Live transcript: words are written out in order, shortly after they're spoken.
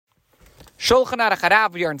Shulchan Aruch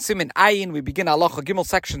Harav, we are in Siman Ayin. We begin Halacha Gimel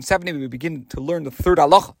section 70. We begin to learn the third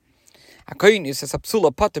Halacha. HaKoyin is a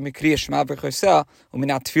psula pata mikriya Shema v'chosea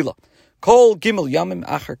u'minat tefillah. Kol Gimel Yamim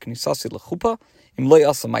Acher Knisasi lechupa im lo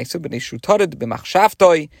yasa ma'isa b'nei shutared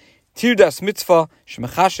b'machshavtoi tirdas mitzvah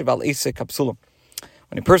shemechashiv al esek kapsulam.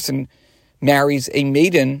 When a person marries a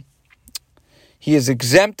maiden, he is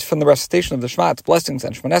exempt from the recitation of the Shema, its blessings,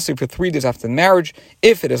 and Shema for 3 days after the marriage,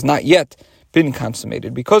 if it has not yet been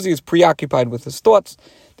consummated. Because he is preoccupied with his thoughts,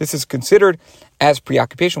 this is considered as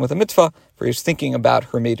preoccupation with a mitzvah, for he is thinking about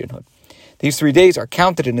her maidenhood. These 3 days are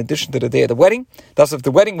counted in addition to the day of the wedding. Thus, if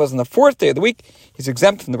the wedding was on the 4th day of the week, he's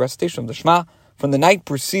exempt from the recitation of the Shema from the night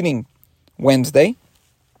preceding Wednesday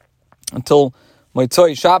until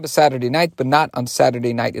Motzei Shabbos, Saturday night, but not on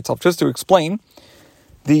Saturday night itself. Just to explain,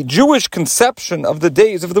 the Jewish conception of the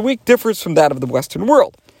days of the week differs from that of the Western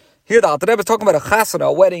world. Here, the Alter Rebbe is talking about a chasana,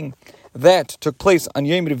 a wedding that took place on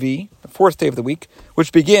Yom Revi, the 4th day of the week,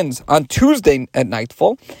 which begins on Tuesday at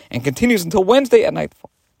nightfall and continues until Wednesday at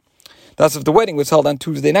nightfall. Thus, if the wedding was held on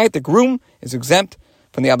Tuesday night, the groom is exempt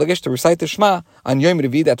from the obligation to recite the Shema on Yom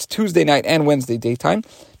Revi, that's Tuesday night and Wednesday daytime,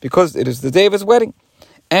 because it is the day of his wedding.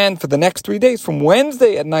 And for the next 3 days, from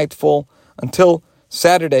Wednesday at nightfall until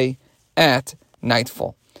Saturday at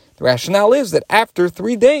nightfall. The rationale is that after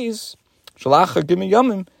 3 days, Shalacha Gimel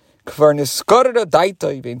Yamim, his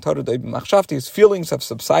feelings have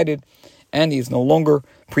subsided and he is no longer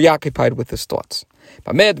preoccupied with his thoughts.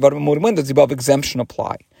 When does the above exemption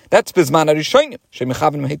apply? That's Bizman HaRishonim.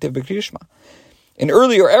 In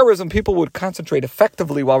earlier eras, when people would concentrate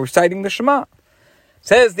effectively while reciting the Shema.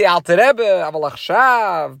 Says the Alter Rebbe,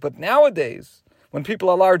 but nowadays, when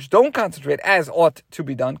people at large don't concentrate as ought to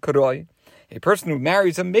be done, a person who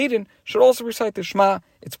marries a maiden should also recite the Shema,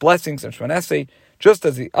 its blessings and Shema, just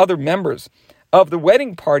as the other members of the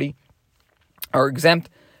wedding party are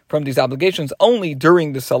exempt from these obligations only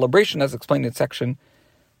during the celebration, as explained in section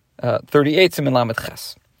 38, Siman Lamed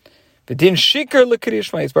Ches. V'din shikar l'kriya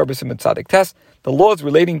Shema is barba Siman Tzadik Tes. The laws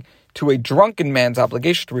relating to a drunken man's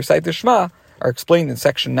obligation to recite the Shema are explained in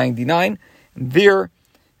section 99. And there, in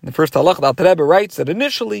the first halach, the Alter Rebbe writes that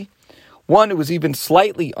initially, one who was even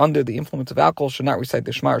slightly under the influence of alcohol should not recite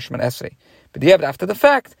the Shema or Shema Esrei. But after the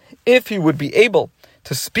fact, if he would be able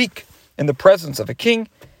to speak in the presence of a king,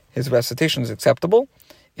 his recitation is acceptable.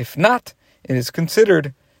 If not, it is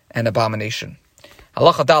considered an abomination.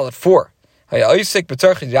 Halacha Dalet 4.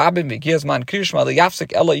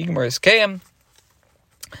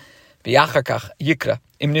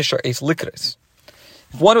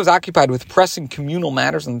 If one was occupied with pressing communal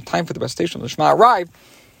matters and the time for the recitation of the Shema arrived,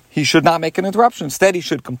 he should not make an interruption. Instead, he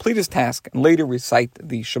should complete his task and later recite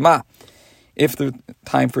the Shema, if the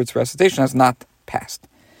time for its recitation has not passed.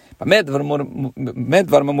 When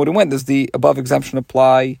does the above exemption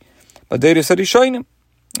apply? Again,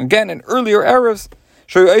 in earlier eras,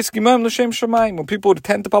 when people would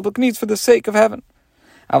attend to public needs for the sake of heaven.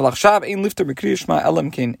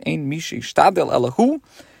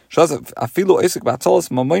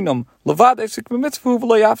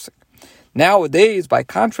 Nowadays, by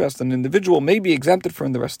contrast, an individual may be exempted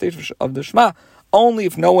from the recitation of the Shema only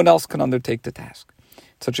if no one else can undertake the task. In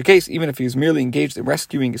such a case, even if he is merely engaged in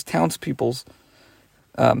rescuing his townspeople's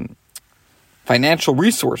financial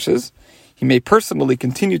resources, he may personally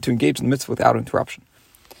continue to engage in the mitzvah without interruption.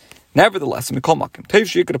 Nevertheless, still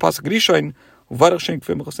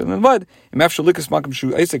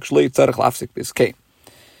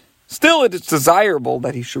it is desirable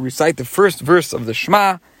that he should recite the first verse of the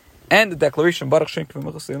Shema and the declaration Baruch Shem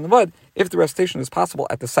Levad if the recitation is possible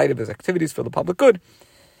at the site of his activities for the public good,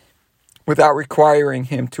 without requiring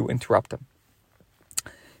him to interrupt him.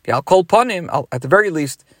 At the very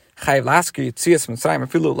least, so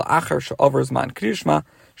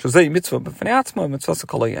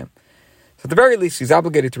at the very least, he's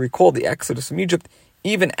obligated to recall the exodus from Egypt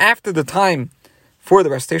even after the time for the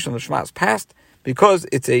recitation of the Shema has passed, because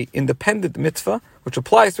it's an independent mitzvah which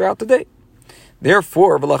applies throughout the day.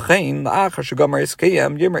 Therefore, in addition to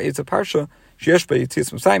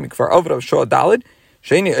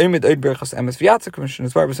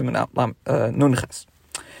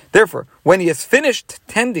Therefore, when he has finished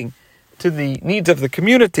tending to the needs of the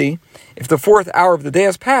community, if the 4th hour of the day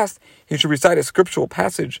has passed, he should recite a scriptural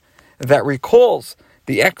passage that recalls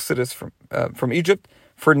the exodus from Egypt.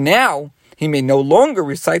 For now, he may no longer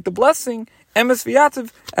recite the blessing, Emes V'Yatziv,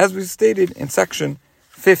 as we stated in section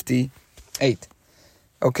 58.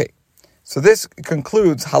 Okay, so this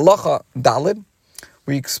concludes Halacha Daled.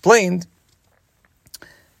 We explained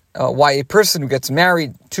why a person who gets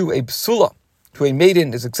married to a psula, to a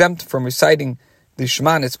maiden, is exempt from reciting the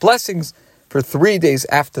Shema and its blessings, for 3 days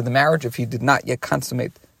after the marriage if he did not yet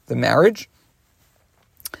consummate the marriage.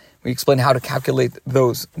 We explained how to calculate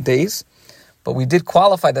those days, but we did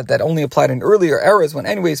qualify that only applied in earlier eras when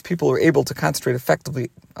anyways people were able to concentrate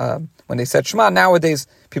effectively when they said Shema. Nowadays,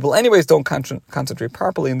 people anyways don't concentrate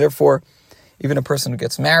properly, and therefore, even a person who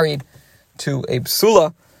gets married to a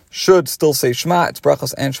psula should still say Shema. It's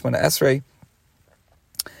brachos and Shemona Esrei.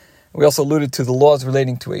 We also alluded to the laws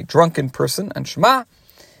relating to a drunken person and Shema,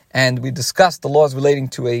 and we discussed the laws relating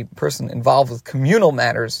to a person involved with communal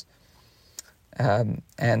matters,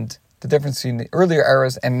 and the difference between the earlier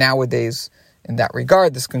eras and nowadays in that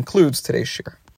regard. This concludes today's shir.